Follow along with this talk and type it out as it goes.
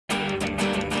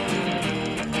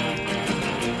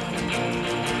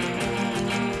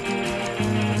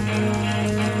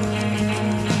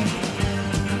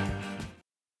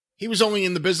he was only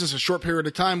in the business a short period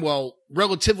of time. Well,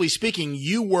 relatively speaking,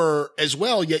 you were as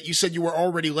well, yet you said you were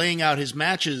already laying out his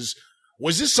matches.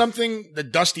 Was this something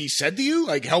that Dusty said to you,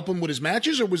 like help him with his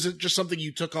matches, or was it just something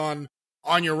you took on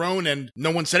your own and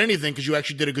no one said anything because you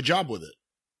actually did a good job with it?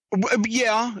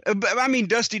 Yeah. I mean,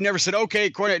 Dusty never said, okay,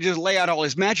 Cornette, just lay out all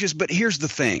his matches. But here's the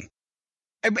thing.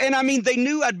 And I mean, they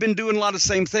knew I'd been doing a lot of the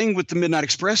same thing with the Midnight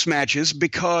Express matches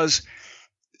because,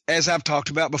 as I've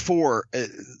talked about before,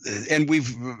 and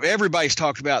everybody's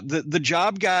talked about, the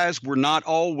job guys were not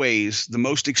always the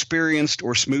most experienced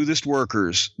or smoothest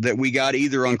workers that we got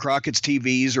either on Crockett's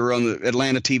TVs or on the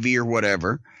Atlanta TV or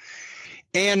whatever.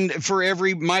 And for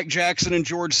every Mike Jackson and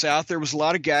George South, there was a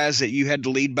lot of guys that you had to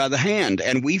lead by the hand.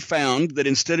 And we found that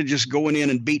instead of just going in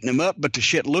and beating them up, but to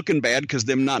shit looking bad because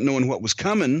them not knowing what was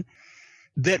coming,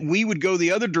 that we would go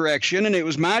the other direction. And it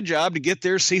was my job to get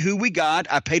there, see who we got.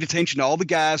 I paid attention to all the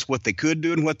guys, what they could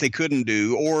do and what they couldn't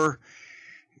do, or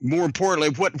more importantly,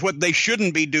 what they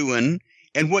shouldn't be doing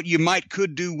and what you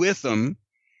could do with them.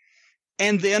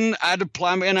 And then I'd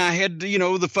apply, and I had,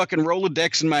 the fucking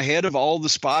Rolodex in my head of all the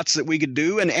spots that we could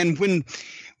do. And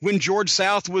when George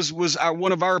South was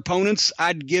one of our opponents,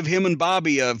 I'd give him and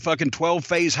Bobby a fucking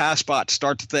 12-phase high spot to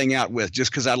start the thing out with,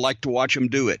 just because I'd like to watch him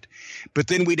do it. But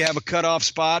then we'd have a cutoff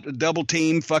spot, a double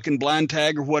team, fucking blind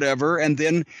tag or whatever. And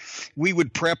then we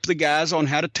would prep the guys on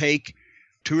how to take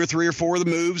 2 or 3 or 4 of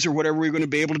the moves or whatever we were going to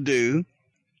be able to do.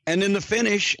 And then the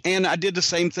finish, and I did the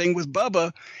same thing with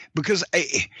Bubba because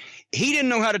he didn't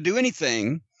know how to do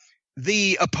anything.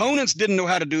 The opponents didn't know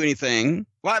how to do anything.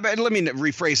 Well, let me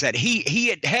rephrase that.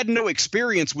 He had no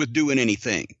experience with doing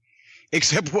anything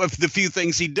except with the few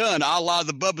things he'd done, a la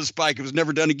the Bubba spike. It was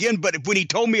never done again. But when he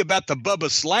told me about the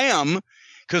Bubba slam,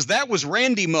 because that was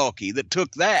Randy Mulkey that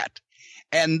took that,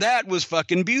 and that was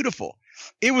fucking beautiful.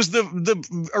 It was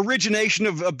the origination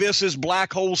of Abyss's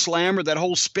black hole slam or that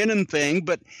whole spinning thing.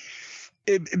 But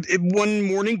one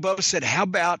morning, Bubba said, how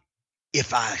about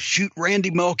if I shoot Randy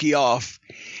Mulkey off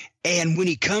and when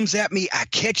he comes at me, I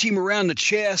catch him around the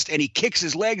chest and he kicks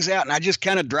his legs out and I just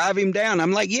kind of drive him down.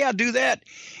 I'm like, yeah, do that.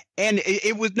 And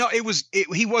he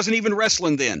wasn't even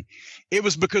wrestling then. It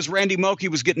was because Randy Mulkey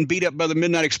was getting beat up by the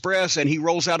Midnight Express and he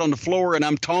rolls out on the floor and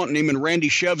I'm taunting him and Randy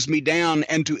shoves me down.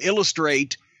 And to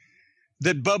illustrate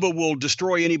that Bubba will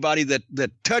destroy anybody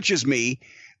that touches me,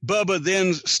 Bubba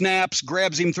then snaps,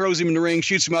 grabs him, throws him in the ring,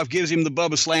 shoots him off, gives him the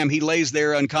Bubba slam. He lays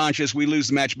there unconscious. We lose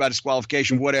the match by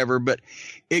disqualification, whatever, but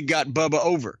it got Bubba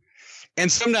over.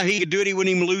 And sometimes he could do it. He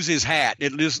wouldn't even lose his hat.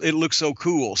 It looks so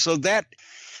cool.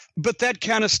 But that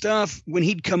kind of stuff, when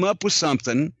he'd come up with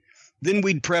something, then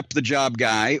we'd prep the job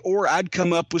guy, or I'd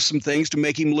come up with some things to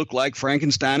make him look like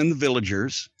Frankenstein and the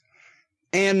Villagers.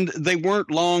 And they weren't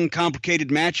long,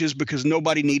 complicated matches because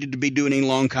nobody needed to be doing any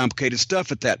long, complicated stuff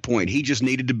at that point. He just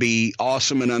needed to be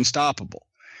awesome and unstoppable.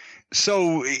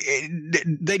 So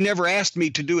they never asked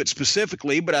me to do it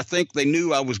specifically, but I think they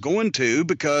knew I was going to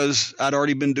because I'd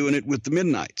already been doing it with the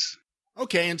Midnights.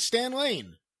 Okay, and Stan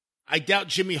Lane. I doubt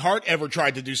Jimmy Hart ever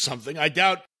tried to do something. I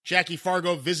doubt Jackie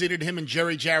Fargo visited him in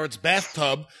Jerry Jarrett's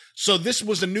bathtub. So this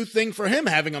was a new thing for him,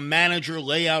 having a manager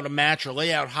lay out a match or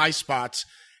lay out high spots.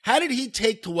 How did he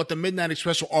take to what the Midnight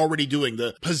Express were already doing,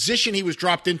 the position he was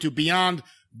dropped into beyond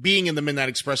being in the Midnight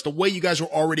Express, the way you guys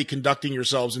were already conducting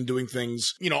yourselves and doing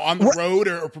things, on the road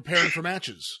or preparing for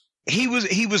matches? He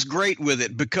was great with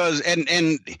it because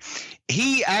and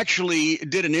he actually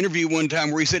did an interview one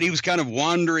time where he said he was kind of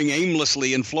wandering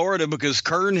aimlessly in Florida because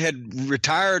Kern had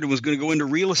retired and was going to go into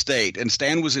real estate, and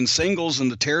Stan was in singles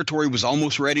and the territory was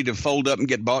almost ready to fold up and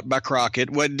get bought by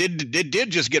Crockett. Well, it did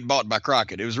just get bought by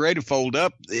Crockett. It was ready to fold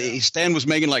up. Stan was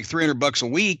making like $300 a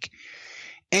week,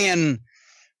 and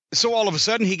so all of a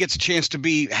sudden he gets a chance to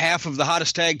be half of the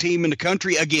hottest tag team in the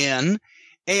country again.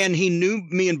 And he knew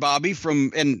me and Bobby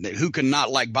and who can not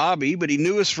like Bobby, but he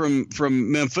knew us from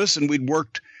Memphis, and we'd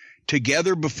worked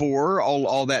together before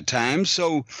all that time.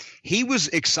 So he was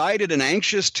excited and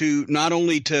anxious to not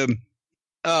only to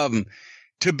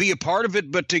be a part of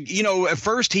it, but to, at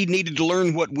first he needed to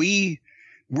learn what we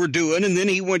were doing, and then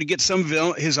he wanted to get some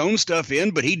of his own stuff in,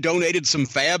 but he donated some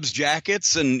Fabs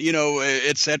jackets and,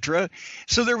 et cetera.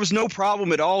 So there was no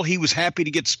problem at all. He was happy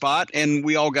to get spot, and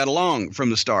we all got along from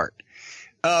the start.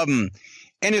 And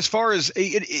as far as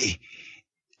he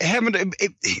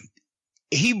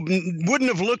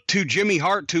wouldn't have looked to Jimmy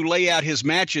Hart to lay out his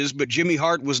matches, but Jimmy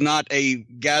Hart was not a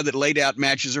guy that laid out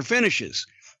matches or finishes,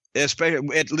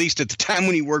 especially at least at the time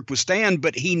when he worked with Stan.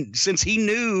 But since he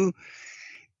knew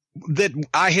that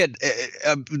I had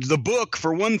the book,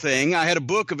 for one thing, I had a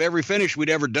book of every finish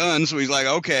we'd ever done. So he's like,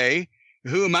 okay,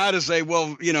 who am I to say,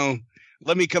 well,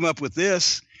 let me come up with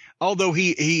this. although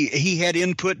he had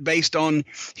input based on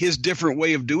his different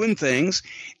way of doing things.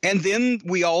 And then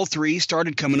we all three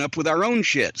started coming up with our own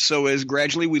shit. So as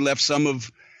gradually we left some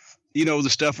of, the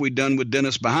stuff we'd done with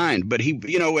Dennis behind. But he,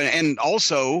 and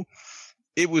also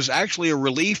it was actually a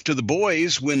relief to the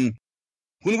boys when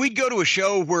we'd go to a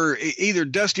show where either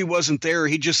Dusty wasn't there or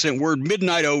he just sent word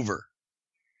midnight over.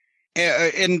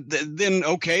 And then,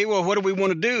 okay, well, what do we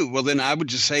want to do? Well, then I would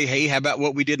just say, hey, how about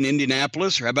what we did in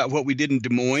Indianapolis, or how about what we did in Des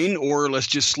Moines, or let's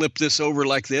just slip this over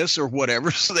like this or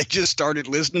whatever. So they just started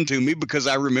listening to me because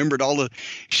I remembered all the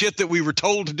shit that we were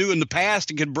told to do in the past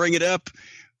and could bring it up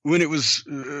when it was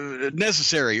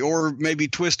necessary, or maybe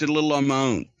twist it a little on my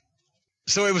own.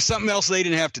 So it was something else they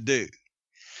didn't have to do.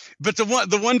 But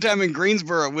the one time in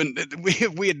Greensboro when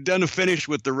we had done a finish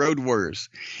with the Road Warriors,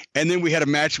 and then we had a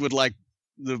match with like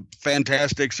the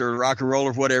Fantastics or Rock and Roll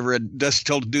or whatever, and Dusty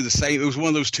told to do the same. It was one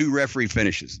of those 2 referee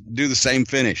finishes, do the same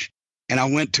finish. And I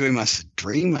went to him, I said,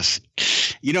 Dream,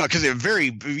 because it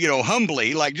very,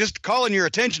 humbly, like, just calling your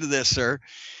attention to this, sir.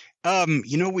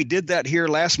 We did that here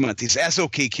last month. He said, that's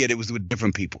okay, kid. It was with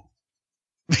different people.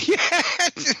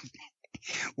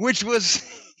 Which was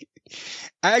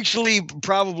actually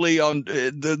probably on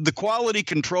the quality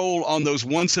control on those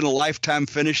once in a lifetime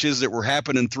finishes that were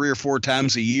happening 3 or 4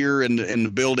 times a year in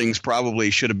the buildings probably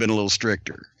should have been a little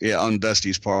stricter. Yeah. On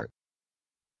Dusty's part.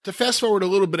 To fast forward a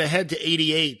little bit ahead to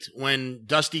 88, when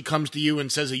Dusty comes to you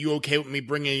and says, are you okay with me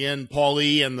bringing in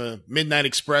Paulie and the Midnight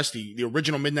Express, the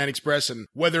original Midnight Express, and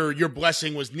whether your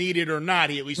blessing was needed or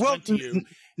not, he at least went to you.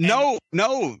 No,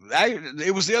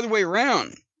 it was the other way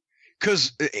around.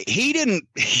 Because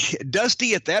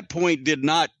Dusty at that point did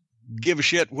not give a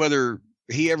shit whether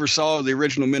he ever saw the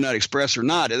original Midnight Express or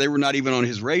not. They were not even on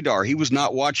his radar. He was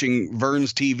not watching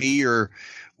Vern's TV or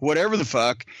whatever the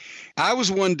fuck. I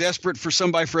was one desperate for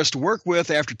somebody for us to work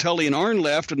with after Tully and Arn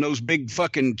left and those big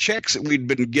fucking checks that we'd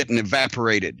been getting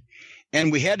evaporated.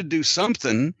 And we had to do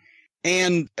something.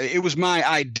 And it was my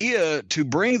idea to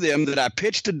bring them that I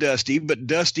pitched to Dusty, but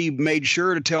Dusty made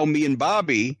sure to tell me and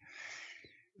Bobby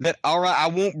that, all right, I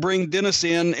won't bring Dennis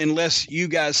in unless you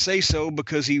guys say so,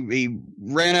 because he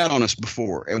ran out on us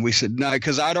before. And we said, no,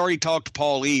 because I'd already talked to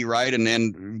Paul E., right, and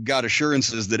then got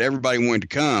assurances that everybody wanted to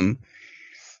come.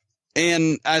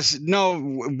 And I said, no,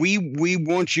 we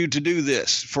want you to do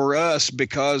this for us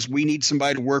because we need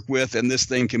somebody to work with and this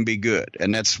thing can be good.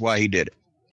 And that's why he did it.